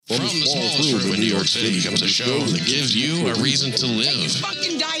From the small crew in New York City comes a show that gives you a reason to live. Take your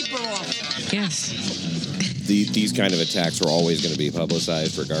fucking diaper off. Yes. These kind of attacks are always going to be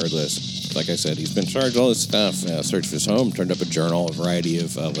publicized regardless. Like I said, he's been charged all this stuff. Searched his home, turned up a journal, a variety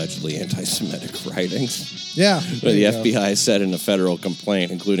of allegedly anti-Semitic writings. Yeah. The FBI said in a federal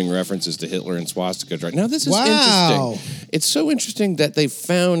complaint, including references to Hitler and swastika. Now, this is interesting. It's so interesting that they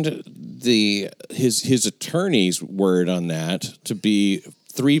found his attorney's word on that to be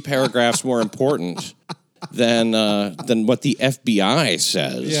 3 paragraphs more important than what the FBI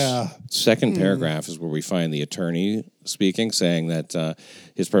says. Yeah. Second paragraph is where we find the attorney speaking, saying that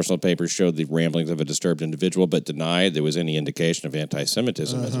his personal papers showed the ramblings of a disturbed individual, but denied there was any indication of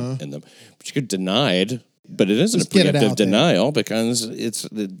anti-Semitism in them. But you could denied, but it isn't a preemptive denial because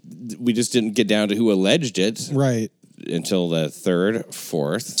we just didn't get down to who alleged it. Right. Until the 3rd,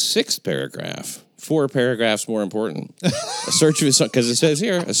 4th, 6th paragraph. 4 paragraphs more important. A search of his home, because it says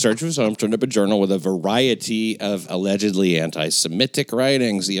here, a search of his home turned up a journal with a variety of allegedly anti-Semitic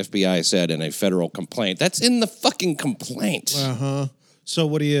writings, the FBI said in a federal complaint. That's in the fucking complaint. Uh-huh. So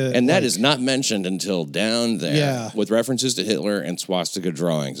what do you... And that is not mentioned until down there, with references to Hitler and swastika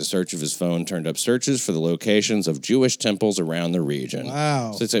drawings. A search of his phone turned up searches for the locations of Jewish temples around the region.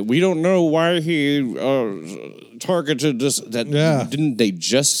 Wow. So it's like, we don't know why he targeted this. Didn't they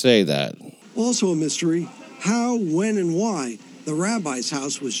just say that? Also a mystery, how, when, and why the rabbi's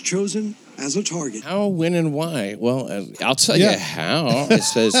house was chosen as a target. How, when, and why? Well, I'll tell you how. It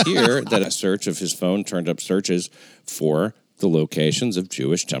says here that a search of his phone turned up searches for the locations of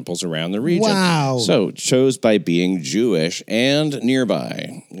Jewish temples around the region. Wow. So chose by being Jewish and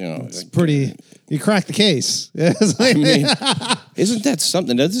nearby. It's pretty... You cracked the case. I mean, isn't that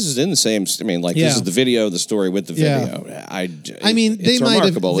something? Now, this is in the same... I mean, this is the video, the story with the video. I mean, they might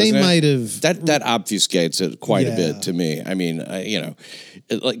have... That obfuscates it quite a bit to me. I mean,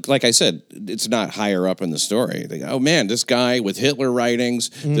 like I said, it's not higher up in the story. They go, oh, man, this guy with Hitler writings,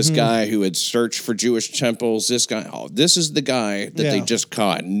 this guy who had searched for Jewish temples, this guy... Oh, this is the guy that they just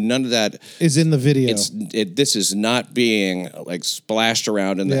caught. None of that... is in the video. This is not being, splashed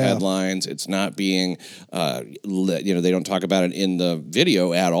around in the headlines. It's not being, they don't talk about it in the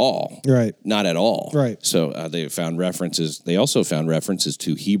video at all. Right. Not at all. Right. So they found references. They also found references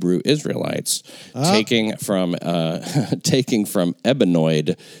to Hebrew Israelites taking from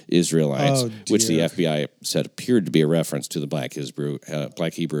Ebenoid Israelites, which the FBI said appeared to be a reference to the Black Hebrew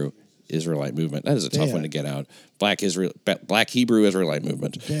Israelite movement. That is a tough one to get out. Black Hebrew Israelite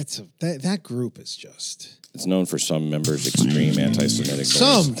movement. That group is just... It's known for some members' extreme anti-Semitic.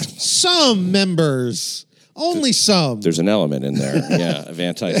 Some members. Only some. There's an element in there, of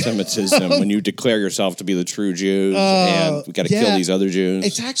anti-Semitism when you declare yourself to be the true Jews and we got to kill these other Jews.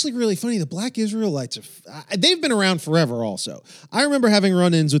 It's actually really funny. The Black Israelites, they've been around forever also. I remember having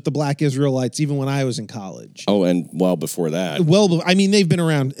run-ins with the Black Israelites even when I was in college. Oh, and well before that.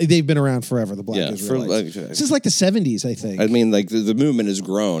 They've been around forever, the Black Israelites. Since the 70s, I think. I mean, the movement has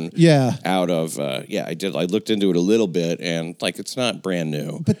grown out of, I looked into it a little bit and it's not brand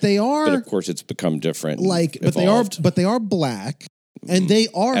new. But they are. But of course it's become different. But they are black, and they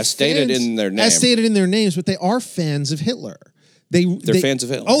are as stated in their names. But they are fans of Hitler. They're fans of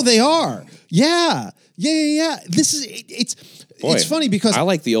Hitler. Oh, they are. Yeah. This is it's funny because I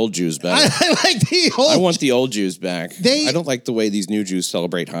like the old Jews better. I want the old Jews back. I don't like the way these new Jews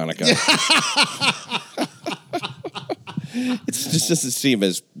celebrate Hanukkah. It just doesn't seem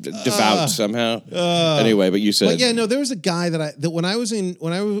as devout somehow. Anyway, but you said, there was a guy that when I was in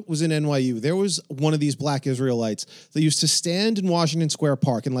NYU, there was one of these Black Israelites that used to stand in Washington Square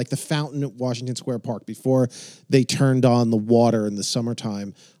Park and the fountain at Washington Square Park before they turned on the water in the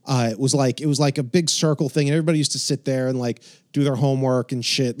summertime. It was like a big circle thing, and everybody used to sit there and do their homework and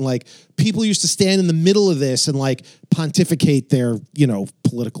shit. And people used to stand in the middle of this and pontificate their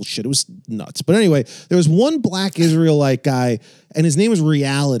political shit. It was nuts. But anyway, there was one Black Israelite guy, and his name was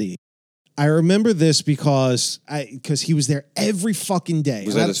Reality. I remember this because he was there every fucking day.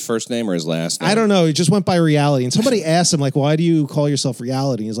 Was that his first name or his last name? I don't know. He just went by Reality. And somebody asked him, why do you call yourself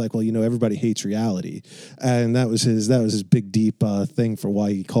Reality? And he's like, well, everybody hates reality. And that was his big, deep thing for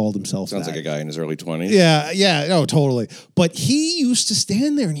why he called himself Sounds like a guy in his early 20s. Yeah. No, totally. But he used to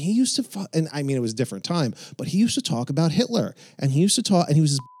stand there and he used to, and I mean, it was a different time, but he used to talk about Hitler. And he used to talk, and he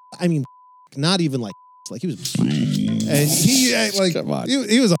was, not even he was, and he, come on.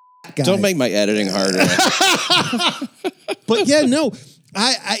 He was a guy. Don't make my editing harder. But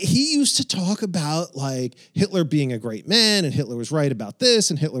he used to talk about Hitler being a great man, and Hitler was right about this,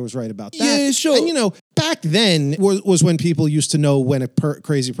 and Hitler was right about that. Yeah, sure. And back then was when people used to know when a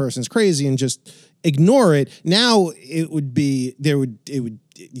crazy person's crazy and just ignore it. Now it would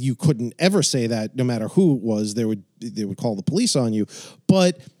you couldn't ever say that. No matter who it was, they would call the police on you.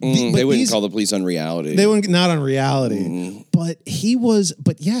 But they wouldn't call the police on reality. They wouldn't, not on reality. But he was.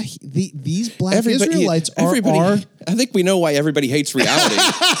 But yeah, these black Israelites are. I think we know why everybody hates reality.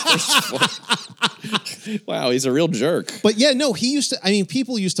 Wow, he's a real jerk. But yeah, no, he used to. I mean,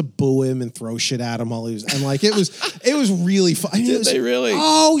 people used to boo him and throw shit at him while he was, and like it was really fun. I mean, Did they really?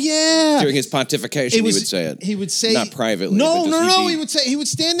 Oh yeah. During his pontification, he would say it. He would say not privately. No. He would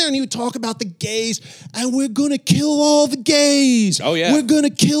stand there and he would talk about the gays, and we're gonna kill all the gays. Oh yeah, we're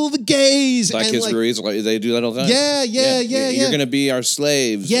gonna kill the gays. Black Israelis, they do that all the time. Yeah. You're gonna be our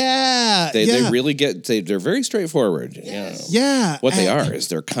slaves. Yeah, they really get. They're very straightforward. Yeah. What they are is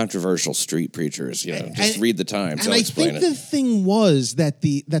they're controversial street preachers. Just read the Times. And I think the thing was that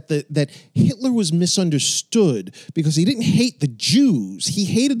that Hitler was misunderstood because he didn't hate the Jews. He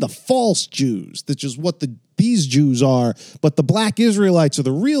hated the false Jews, which is what these Jews are. But the black Israelites are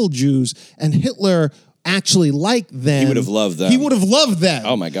the real Jews, and Hitler actually liked them. He would have loved them. He would have loved them.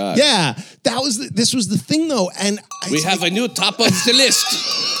 Oh my God. Yeah, this was the thing though, and we have a new top of the list.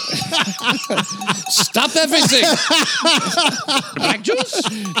 Stop everything. Black Jews.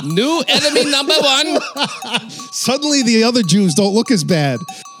 New enemy number 1. Suddenly the other Jews don't look as bad.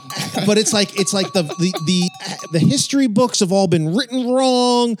 But it's like the history books have all been written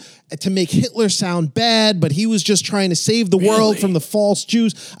wrong to make Hitler sound bad, but he was just trying to save the world from the false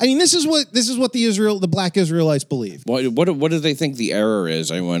Jews. I mean, this is what the black Israelites believe. What do they think the error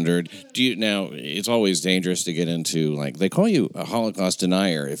is? I wondered. Now it's always dangerous to get into, like, they call you a Holocaust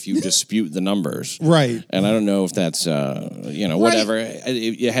denier if you dispute the numbers, right? And I don't know if that's whatever.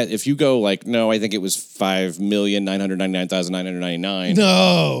 If you go like, no, I think it was 5,999,999.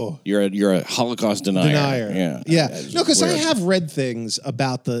 No, you're a Holocaust denier. Yeah. No, because I have read things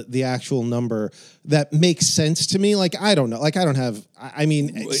about the actual number that makes sense to me. Like, I don't know. Like, I don't have. I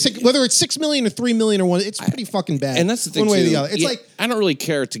mean, whether it's 6 million or 3 million or 1, it's pretty fucking bad. And that's the thing, one way too. or the other. It's like, I don't really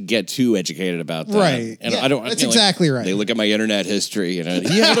care to get too educated about that. Right. And yeah, I don't. That's exactly right. They look at my internet history, and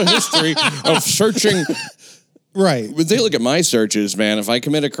he had a history of searching. Right. When they look at my searches, man, if I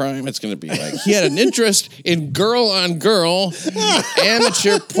commit a crime, it's going to be like, he had an interest in girl-on-girl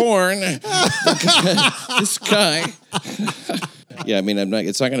amateur porn. This guy. Yeah, I mean,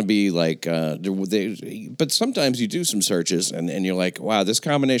 it's not going to be like, but sometimes you do some searches and you're like, wow, this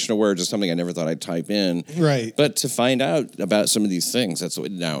combination of words is something I never thought I'd type in. Right. But to find out about some of these things,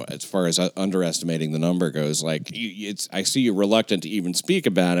 now, as far as underestimating the number goes, like, I see you're reluctant to even speak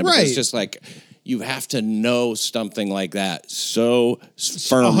about it. Right. It's just like, you have to know something like that so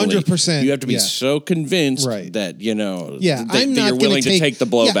firmly. 100%. You have to be so convinced that, that you're willing to take the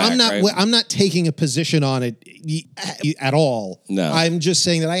blowback. I'm not taking a position on it at all. No. I'm just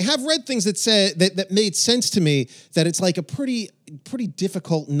saying that I have read things that said that made sense to me, that it's like a pretty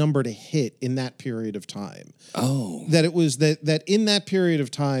difficult number to hit in that period of time. Oh. That it was that in that period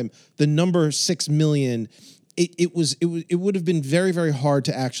of time, the number 6 million, it would have been very, very hard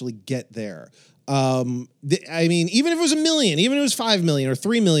to actually get there. I mean, even if it was 1 million, even if it was 5 million or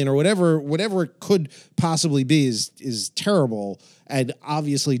 3 million or whatever it could possibly be is terrible and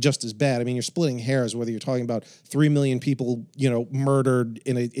obviously just as bad. I mean, you're splitting hairs whether you're talking about 3 million people, murdered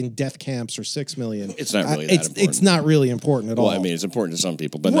in death camps or 6 million. It's not really that important. It's not really important at all. Well, I mean, it's important to some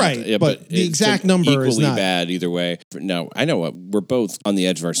people, but right. But the exact number is equally bad either way. No, I know what we're both on the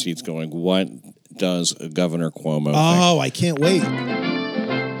edge of our seats going, what does Governor Cuomo think? I can't wait.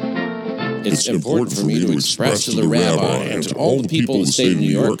 It's important for me to express to the rabbi and to all the people in the state of New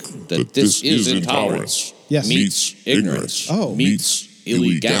York that this is intolerance. Yes. Meets ignorance. Meets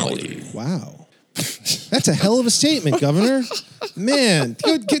illegality. Wow. That's a hell of a statement, Governor. Man,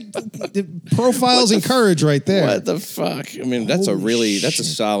 get profiles and courage right there. What the fuck? I mean, that's a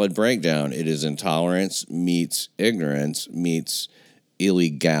solid breakdown. It is intolerance meets ignorance meets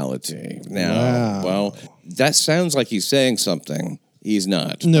illegality. Now, well, that sounds like he's saying something. He's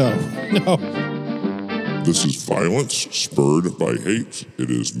not. No. This is violence spurred by hate.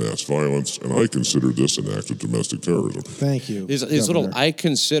 It is mass violence, and I consider this an act of domestic terrorism. Thank you. His little "I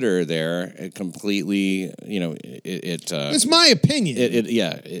consider" there completely, it's my opinion.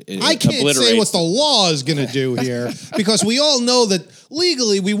 I can't say what the law is going to do here because we all know that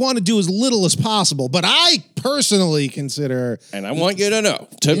legally we want to do as little as possible. But I personally consider, and I want you to know,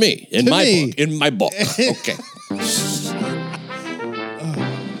 in my book, okay.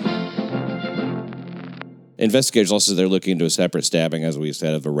 Investigators also, they're looking into a separate stabbing, as we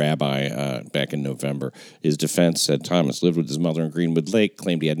said, of a rabbi back in November. His defense said Thomas lived with his mother in Greenwood Lake,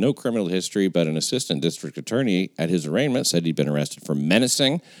 claimed he had no criminal history, but an assistant district attorney at his arraignment said he'd been arrested for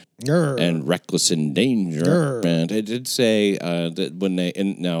menacing and reckless endangerment. And it did say that when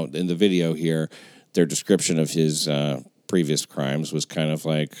in the video here, their description of his previous crimes was kind of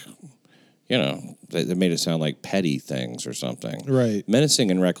like, they made it sound like petty things or something. Right.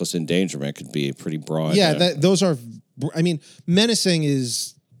 Menacing and reckless endangerment could be pretty broad. Yeah, those are. I mean, menacing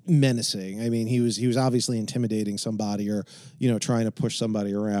is menacing. I mean, he was obviously intimidating somebody or trying to push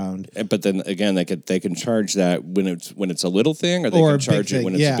somebody around. But then again, they can charge that when it's a little thing, or they can charge it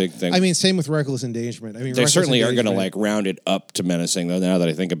when it's a big thing. I mean, same with reckless endangerment. I mean, they certainly are going to round it up to menacing. Though now that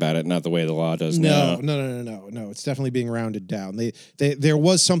I think about it, not the way the law does now. No. It's definitely being rounded down. There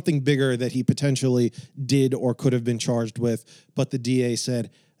was something bigger that he potentially did or could have been charged with, but the DA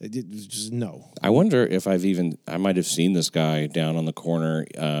said, just no. I wonder if I might have seen this guy down on the corner.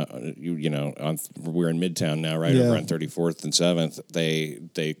 We're in Midtown now, right over on 34th and 7th.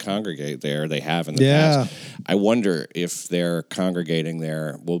 They congregate there. They have in the past. I wonder if their congregating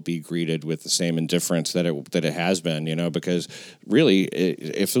there will be greeted with the same indifference that it has been. Because really,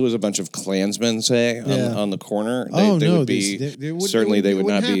 if there was a bunch of Klansmen, say, on the corner, they would be certainly they would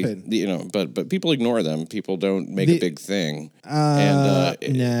not be. But people ignore them. People don't make a big thing.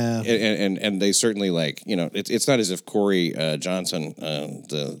 And they certainly it's not as if Corey Johnson,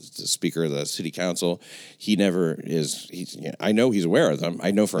 the Speaker of the City Council, he never is. I know he's aware of them.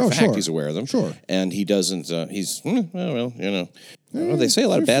 I know for a fact he's aware of them. Sure, and he doesn't. They say a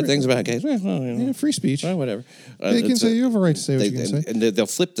lot of bad things about gays. Free speech. Whatever. They can say you have a right to say what you can say. And they'll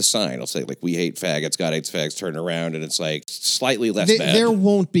flip the sign. They'll say, we hate faggots, God hates fags, turn around, and it's slightly less bad. There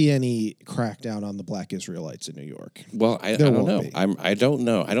won't be any crackdown on the Black Israelites in New York. Well, I don't know. I don't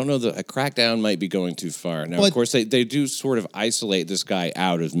know. I don't know that a crackdown might be going too far. Now, of course, they do sort of isolate this guy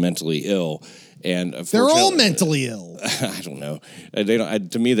out as mentally ill. And they're all mentally ill. I don't know. They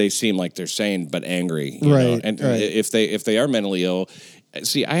don't. To me, they seem like they're sane but angry. Right. And if they are mentally ill,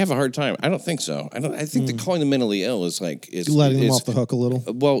 see, I have a hard time. I don't think so. I think that calling them mentally ill is letting them off the hook a little.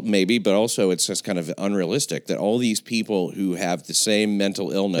 Well, maybe, but also it's just kind of unrealistic that all these people who have the same mental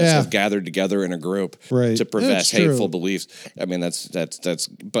illness have gathered together in a group to profess hateful beliefs. I mean, that's.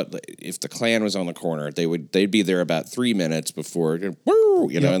 But if the Klan was on the corner, they'd be there about 3 minutes before, and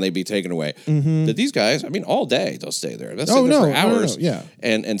they'd be taken away. Mm-hmm. But these guys, I mean, all day they'll stay there. They'll stay there for hours,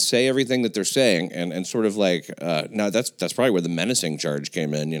 and say everything that they're saying, and sort of now that's probably where the menacing charge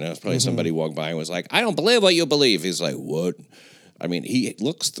came in. It's probably somebody walked by and was like, I don't believe what you believe. He's like, what? I mean, he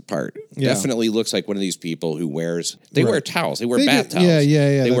looks the part. Definitely looks like one of these people who wear towels. They wear bath towels.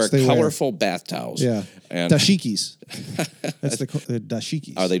 Yeah. They wear colorful bath towels. Yeah. And dashikis. That's the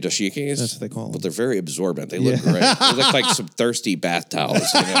dashikis. Are they dashikis? That's what they call them. But they're very absorbent. They look great. They look like some thirsty bath towels.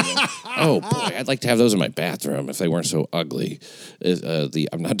 Oh boy, I'd like to have those in my bathroom if they weren't so ugly.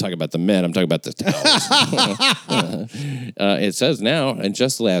 I'm not talking about the men. I'm talking about the towels. It says now, and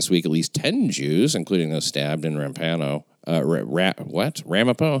just last week, at least 10 Jews, including those stabbed in Ramapo, have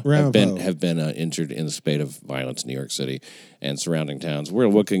been injured in the spate of violence in New York City and surrounding towns. We're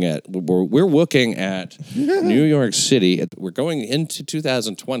looking at New York City. We're going into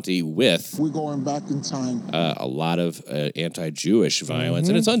 2020 with we're going back in time. A lot of anti-Jewish violence,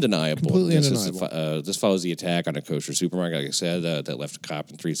 and it's undeniable. Completely undeniable. This follows the attack on a kosher supermarket, like I said, that left a cop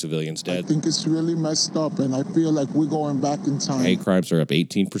and 3 civilians dead. I think it's really messed up, and I feel like we're going back in time. Hate crimes are up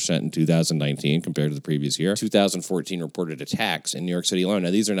 18% in 2019 compared to the previous year. 2014 reported attacks in New York City alone. Now,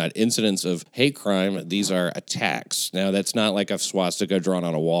 these are not incidents of hate crime. These are attacks. Now, that's not like a swastika drawn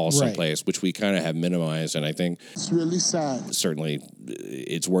on a wall someplace, which we kind of have minimized, and I think it's really sad. Certainly,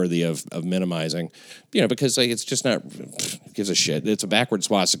 it's worthy of minimizing, because it's just not gives a shit. It's a backward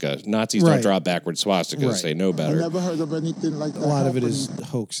swastika. Nazis don't draw backward swastikas. They know better. I never heard of anything like that. A lot of it is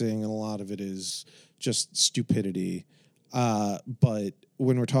hoaxing, and a lot of it is just stupidity. But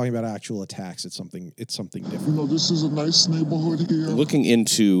when we're talking about actual attacks, it's something different. This is a nice neighborhood here. Looking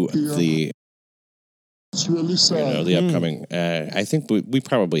into it's really sad. The upcoming. I think we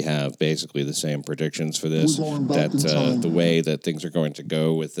probably have basically the same predictions for this. That the way that things are going to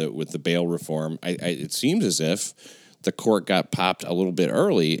go with the bail reform. It seems as if the court got popped a little bit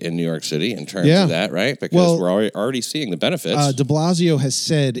early in New York City in terms of that, right? Because we're already seeing the benefits. De Blasio has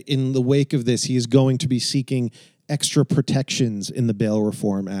said in the wake of this, he is going to be seeking extra protections in the Bail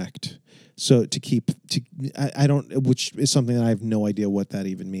Reform Act. So which is something that I have no idea what that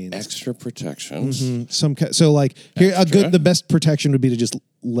even means. Extra protections. Mm-hmm. The best protection would be to just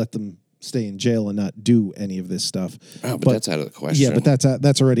let them stay in jail and not do any of this stuff. Oh, but that's out of the question. Yeah, but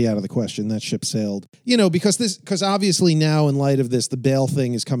that's already out of the question. That ship sailed. Because obviously now in light of this, the bail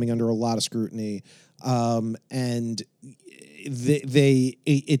thing is coming under a lot of scrutiny, and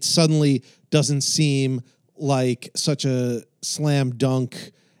it suddenly doesn't seem like such a slam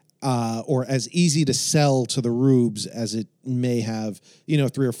dunk or as easy to sell to the rubes as it may have,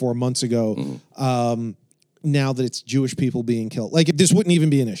 3 or 4 months ago. Now that it's Jewish people being killed, like this wouldn't even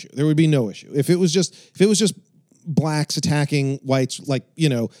be an issue. There would be no issue if it was just blacks attacking whites, like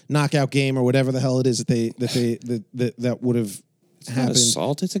knockout game or whatever the hell it is that would have happened.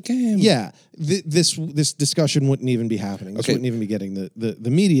 Assault, it's a game. Yeah, this discussion wouldn't even be happening. This wouldn't even be getting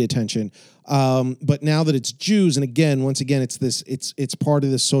the media attention. But now that it's Jews, and once again, it's part of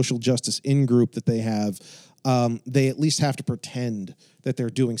this social justice in group that they have. They at least have to pretend that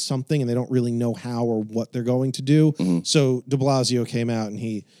they're doing something, and they don't really know how or what they're going to do. So De Blasio came out and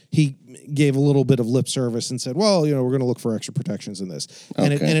he gave a little bit of lip service and said, "Well, we're going to look for extra protections in this."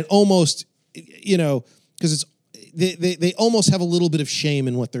 And it almost, because it's. They almost have a little bit of shame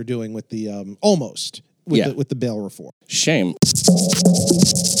in what they're doing with the with the bail reform. Shame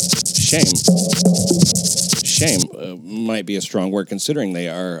might be a strong word, considering they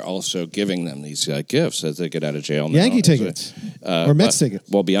are also giving them these gifts as they get out of jail now. Yankee tickets or Mets tickets.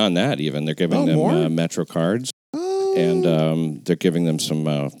 Well, beyond that, even they're giving them Metro cards. And they're giving them some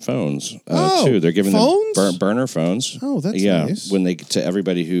phones too. They're giving phones? them burner phones. Oh, that's nice. When they to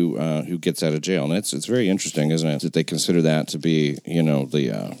everybody who gets out of jail, and it's very interesting, isn't it? That they consider that to be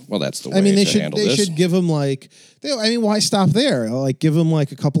that's the way. I mean, they to handle this. should give them why stop there? Like give them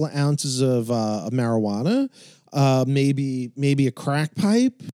like a couple of ounces of marijuana, maybe a crack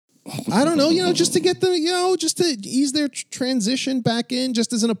pipe. I don't know, just to get them, just to ease their transition back in,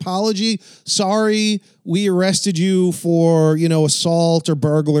 just as an apology. Sorry, we arrested you for, assault or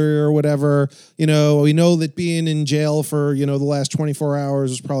burglary or whatever. We know that being in jail for, the last 24 hours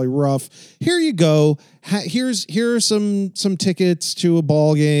was probably rough. Here you go. Here are some tickets to a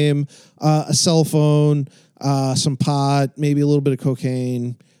ball game, a cell phone, some pot, maybe a little bit of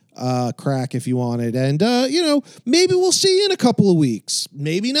cocaine. Crack if you want it. And, maybe we'll see you in a couple of weeks.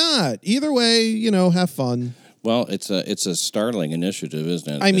 Maybe not. Either way, have fun. Well, it's a startling initiative,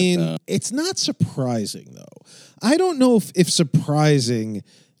 isn't it? I mean, it's not surprising, though. I don't know if surprising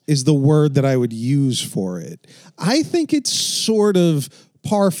is the word that I would use for it. I think it's sort of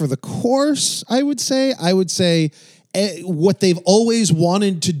par for the course, I would say. What they've always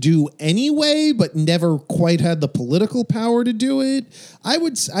wanted to do anyway, but never quite had the political power to do it. I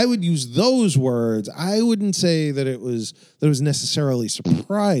would use those words. I wouldn't say that it was necessarily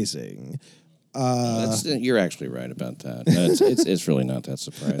surprising. You're actually right about that. It's really not that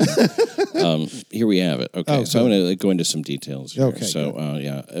surprising. Here we have it. Okay, so I'm going to go into some details here. Okay, so,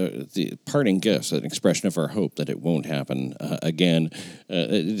 the parting gifts, an expression of our hope that it won't happen again.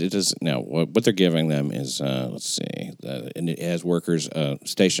 It does now. What they're giving them is, let's see, and it has workers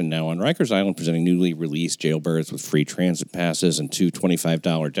stationed now on Rikers Island presenting newly released jailbirds with free transit passes and two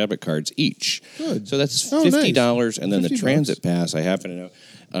 $25 debit cards each. Good. So that's $50, nice. and then the $50. transit pass, I happen to know.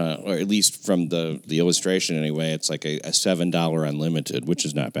 Or at least from the illustration anyway, it's like a $7 unlimited, which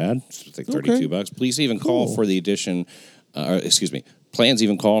is not bad. It's like $32. Please even call for the addition, plans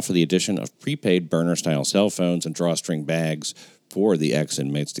even call for the addition of prepaid burner-style cell phones and drawstring bags for the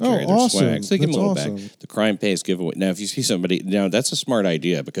ex-inmates to carry their swag. So they give them a little bag. The crime pays giveaway. Now, if you see somebody, that's a smart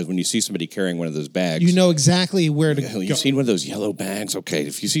idea, because when you see somebody carrying one of those bags, you know exactly where to go. You've seen one of those yellow bags. Okay,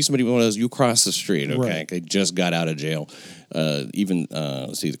 if you see somebody with one of those, you cross the street. Okay, right. They just got out of jail.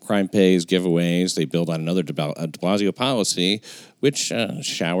 The crime pays giveaways. They build on another de Blasio policy, which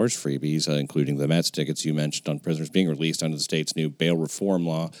showers freebies, including the Mets tickets you mentioned, on prisoners being released under the state's new bail reform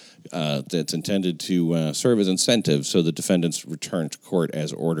law that's intended to serve as incentive so the defendants return to court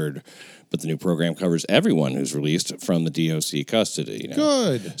as ordered. But the new program covers everyone who's released from the DOC custody.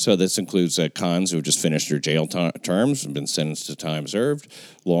 Good. So this includes cons who have just finished their jail terms and been sentenced to time served.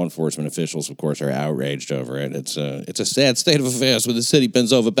 Law enforcement officials, of course, are outraged over it. It's a sad state of affairs when the city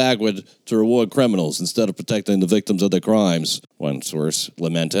bends over backward to reward criminals instead of protecting the victims of their crimes. One source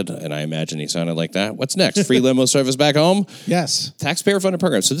lamented, and I imagine he sounded like that. What's next? Free limo service back home? Yes. Taxpayer-funded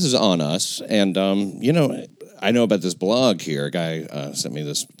program. So this is on us, and I know about this blog here. A guy sent me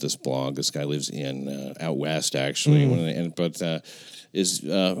this blog. This guy lives in out west, actually, is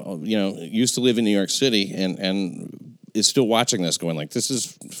used to live in New York City and is still watching this, going like, "This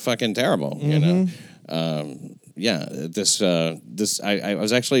is fucking terrible." I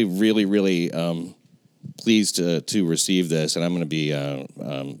was actually really, really pleased to receive this, and I'm going to be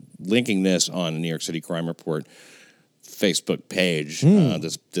linking this on the New York City Crime Report Facebook page.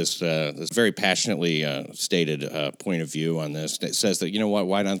 This very passionately stated point of view on this. It says that,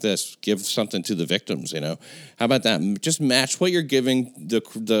 why not this? Give something to the victims, How about that? Just match what you're giving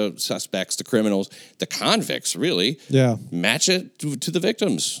the suspects, the criminals, the convicts, really. Yeah. Match it to the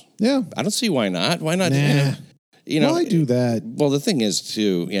victims. Yeah. I don't see why not. Why not? Nah. Why do that? Well, the thing is,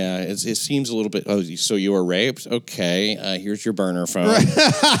 too, it seems a little bit, so you were raped? Okay, here's your burner phone.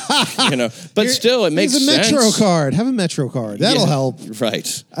 Right. But still, it makes sense. Here's a Metro card. Have a Metro card. That'll help.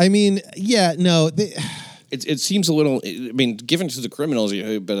 Right. I mean, no. It seems a little, given to the criminals,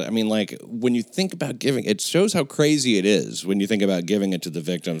 but when you think about giving, it shows how crazy it is when you think about giving it to the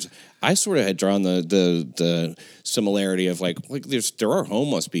victims. I sort of had drawn the similarity of there are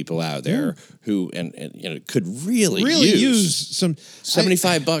homeless people out there who could really use some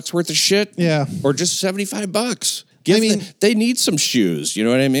 $75 worth of shit, or just $75. They need some shoes. You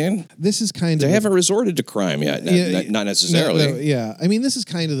know what I mean? This is kind of... They haven't resorted to crime yet, not necessarily. This is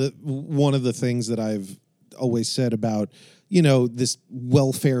kind of one of the things that I've always said about, this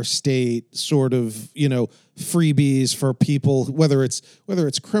welfare state sort of, freebies for people, whether it's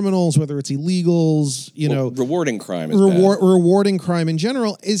criminals, whether it's illegals, rewarding crime is rewarding crime in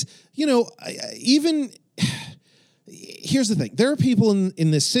general is, even... Here's the thing. There are people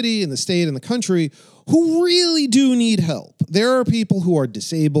in this city, in the state, in the country who really do need help. There are people who are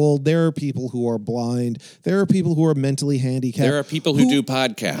disabled. There are people who are blind. There are people who are mentally handicapped. There are people who do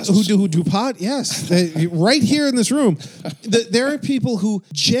podcasts. Yes. Right here in this room. There are people who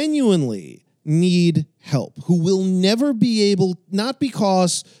genuinely need help, who will never be able, not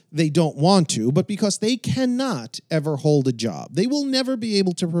because they don't want to, but because they cannot ever hold a job. They will never be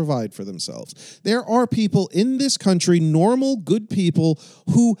able to provide for themselves. There are people in this country, normal, good people,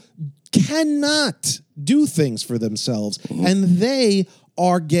 who cannot do things for themselves, and they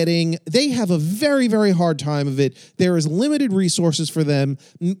have a very, very hard time of it. There is limited resources for them.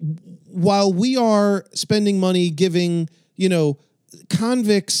 While we are spending money giving,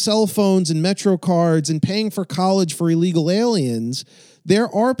 convicts cell phones and Metro cards and paying for college for illegal aliens,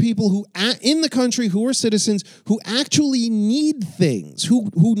 there are people who in the country who are citizens who actually need things, who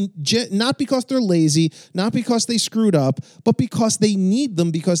not because they're lazy, not because they screwed up, but because they need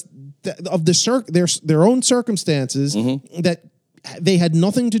them because of their own circumstances that they had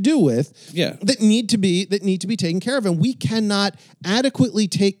nothing to do with, that need to be taken care of. And we cannot adequately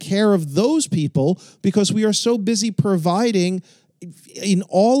take care of those people because we are so busy providing in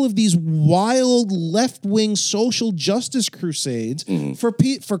all of these wild left-wing social justice crusades for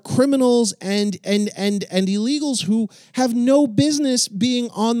criminals and illegals who have no business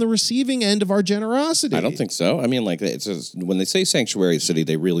being on the receiving end of our generosity. I don't think so. When they say sanctuary city,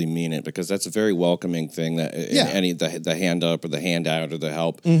 they really mean it because that's a very welcoming thing that the hand up or the handout or the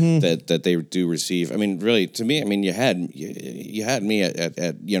help that they do receive. Really, to me, you had me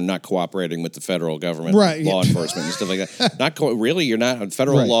at not cooperating with the federal government, law enforcement and stuff like that. You're not.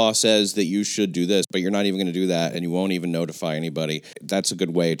 Federal law says that you should do this, but you're not even going to do that, and you won't even notify anybody. That's a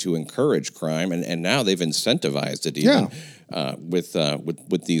good way to encourage crime, and now they've incentivized it even with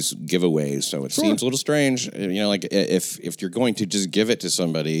these giveaways. So it seems a little strange, if you're going to just give it to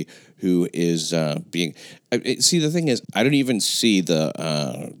somebody who is being. See, the thing is, I don't even see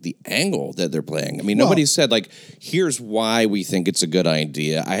the angle that they're playing. Nobody said here's why we think it's a good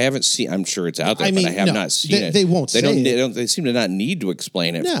idea. I haven't seen. I'm sure it's out there, but I have not seen it. They won't. They seem to not need to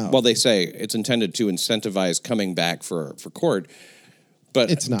explain it. No. Well, they say it's intended to incentivize coming back for court. But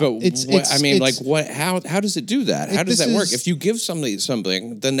it's not. How does it do that? How does that work? If you give somebody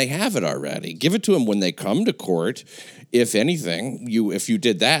something, then they have it already. Give it to them when they come to court. If anything, if you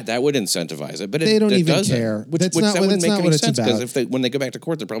did that, that would incentivize it. But they don't even doesn't. care. That wouldn't make any sense because when they go back to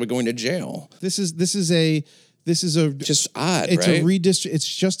court, they're probably going to jail. This is just odd. It's right?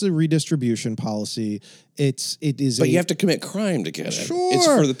 It's just a redistribution policy. But you have to commit crime to get it. Sure, it's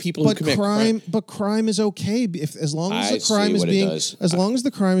for the people who commit crime. But crime is okay as long as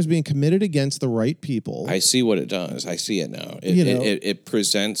the crime is being committed against the right people. I see what it does. I see it now. It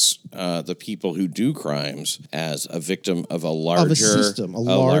presents the people who do crimes as a victim of a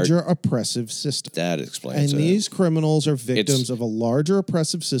larger oppressive system. That explains it. And these criminals are victims of a larger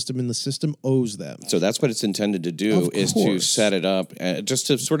oppressive system, and the system owes them. So that's what it's intended to do, is to set it up, just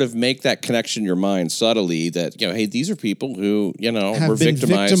to sort of make that connection in your mind subtly that, hey, these are people who, were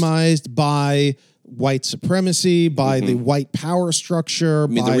victimized by white supremacy, by the white power structure.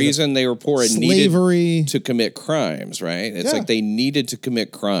 The reason they were poor and needed to commit crimes, right? It's like they needed to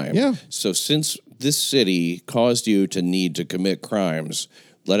commit crime. Yeah. So since this city caused you to need to commit crimes,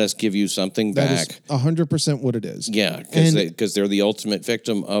 let us give you something back. That is 100% what it is. Yeah, because they're the ultimate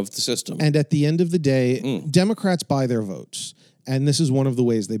victim of the system. And at the end of the day, Democrats buy their votes. And this is one of the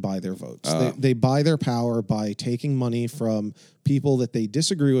ways they buy their votes. They buy their power by taking money from people that they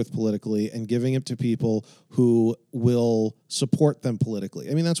disagree with politically and giving it to people who will support them politically.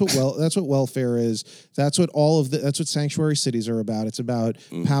 I mean, that's what welfare is. That's what that's what sanctuary cities are about. It's about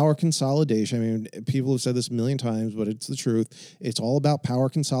power consolidation. I mean, people have said this a million times, but it's the truth. It's all about power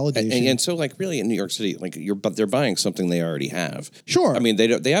consolidation. And so, like, really, in New York City, like, they're buying something they already have. Sure. I mean,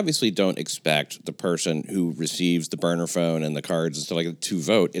 they obviously don't expect the person who receives the burner phone and the cards and stuff like that to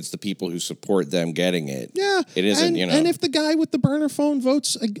vote. It's the people who support them getting it. Yeah. It isn't, And if the guy with the burner phone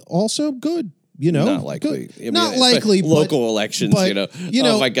votes, also good. Not likely. I mean, not likely. Local elections,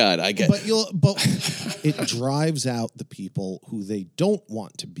 oh my God, I get. But it drives out the people who they don't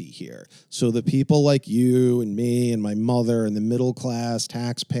want to be here. So the people like you and me and my mother and the middle class,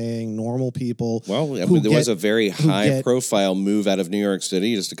 tax-paying, normal people. Well, there was a very high-profile move out of New York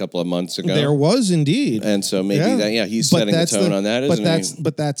City just a couple of months ago. There was indeed, and so maybe he's setting the tone on that, isn't he?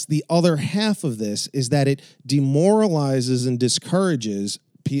 But that's the other half of this is that it demoralizes and discourages.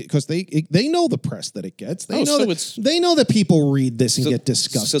 Because they know the press that it gets. They know that people read this and get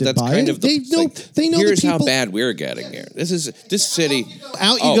disgusted so that's by kind it. Of the, they know. Here's the people, how bad we're getting here. This city.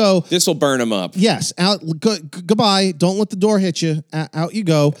 Out you go. This will burn them up. Yes. Out. Goodbye. Don't let the door hit you. Out you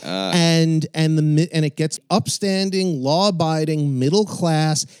go. And it gets upstanding, law-abiding, middle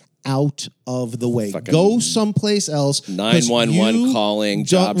class out of the way. Go someplace else. 911 calling,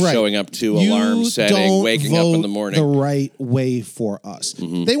 jobs showing up to, alarm setting, waking up in the morning. The right way for us.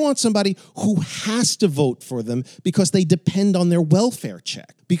 Mm-hmm. They want somebody who has to vote for them because they depend on their welfare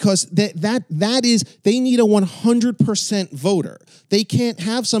check. Because that is, they need a 100% voter. They can't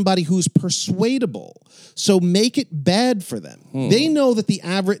have somebody who's persuadable. So make it bad for them. They know that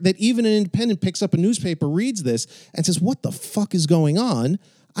that even an independent picks up a newspaper, reads this, and says, "What the fuck is going on?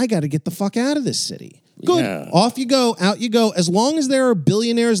 I got to get the fuck out of this city." Good. Yeah. Off you go, out you go. As long as there are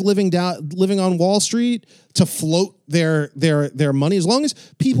billionaires living on Wall Street to float their money, as long as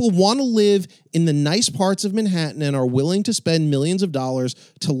people want to live in the nice parts of Manhattan and are willing to spend millions of dollars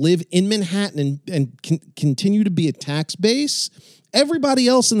to live in Manhattan and continue to be a tax base, everybody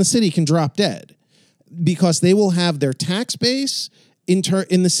else in the city can drop dead because they will have their tax base in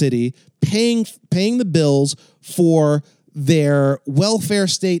the city paying the bills for their welfare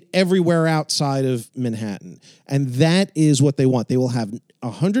state everywhere outside of Manhattan. And that is what they want. They will have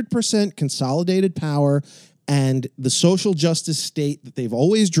 100% consolidated power and the social justice state that they've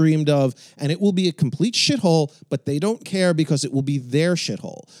always dreamed of, and it will be a complete shithole, but they don't care because it will be their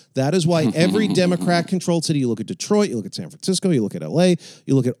shithole. That is why every Democrat-controlled city, you look at Detroit, you look at San Francisco, you look at LA,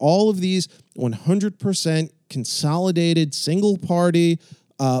 you look at all of these 100% consolidated, single-party,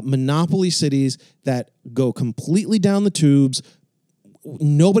 monopoly cities that go completely down the tubes.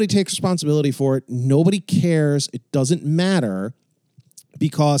 Nobody takes responsibility for it. Nobody cares. It doesn't matter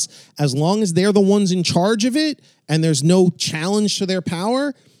because as long as they're the ones in charge of it and there's no challenge to their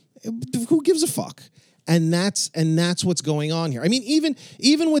power, who gives a fuck? And that's what's going on here. I mean, even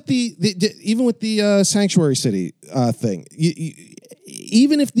with the sanctuary city thing,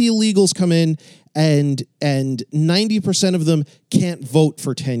 even if the illegals come in and 90% of them can't vote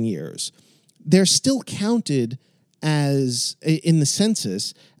for 10 years, they're still counted as in the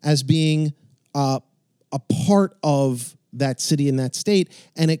census as being a part of that city and that state,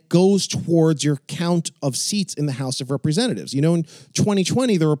 and it goes towards your count of seats in the House of Representatives. You know, in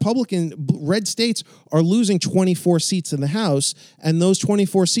 2020, the Republican red states are losing 24 seats in the House, and those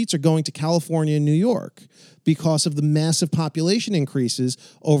 24 seats are going to California and New York because of the massive population increases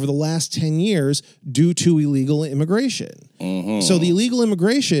over the last 10 years due to illegal immigration. Mm-hmm. So the illegal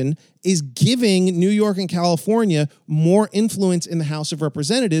immigration is giving New York and California more influence in the House of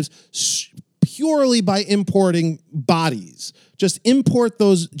Representatives purely by importing bodies. Just import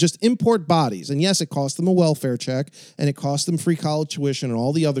bodies. And yes, it costs them a welfare check and it costs them free college tuition and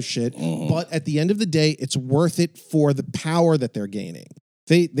all the other shit. Mm-hmm. But at the end of the day, it's worth it for the power that they're gaining.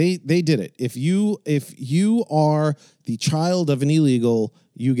 They did it. If you are the child of an illegal,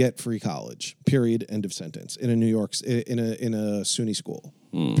 you get free college. Period. End of sentence. In a New York in a SUNY school.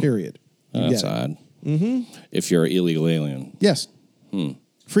 Period. That's odd. Mm-hmm. If you're an illegal alien. Yes.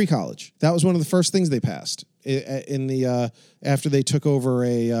 Free college. That was one of the first things they passed in the after they took over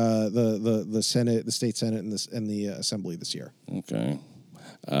the Senate, the state Senate, and the Assembly this year. Okay.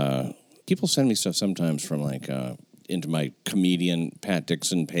 People send me stuff sometimes from like into my comedian Pat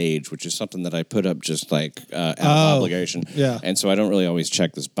Dixon page, which is something that I put up just like out of obligation. Yeah. And so I don't really always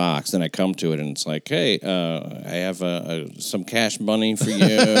check this box. Then I come to it and it's like, hey, I have some cash money for you.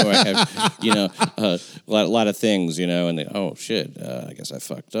 I have, a lot of things, and they, oh shit, I guess I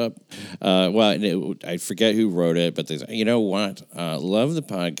fucked up. I forget who wrote it, but they say, you know what? Love the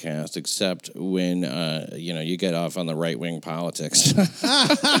podcast, except when you get off on the right wing politics.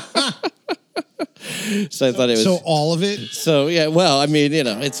 So I thought it was. So all of it? So, yeah, well, I mean,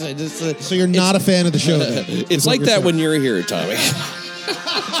 it's so you're not a fan of the show then? It's like that when you're here, Tommy.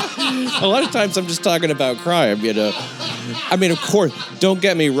 A lot of times I'm just talking about crime, I mean, of course, don't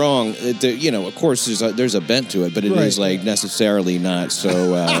get me wrong. Of course, there's a bent to it, but it is like necessarily not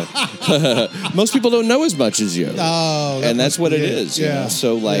so. Most people don't know as much as you, and that's what it is. Yeah.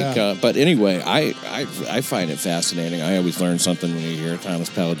 So but anyway, I find it fascinating. I always learn something when you hear Thomas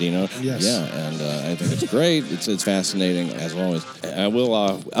Palladino. Yes. Yeah, and I think it's great. It's fascinating as always. I will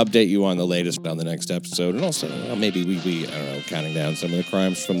update you on the latest on the next episode, and also maybe we I don't know, counting down some of the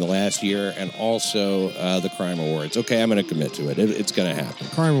crimes from the last year, and also the crime awards. Okay, I'm going to commit to it. It's going to happen.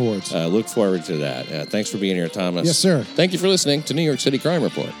 Crime awards. Look forward to that. Thanks for being here, Thomas. Yes, sir. Thank you for listening to New York City Crime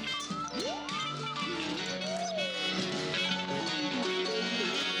Report.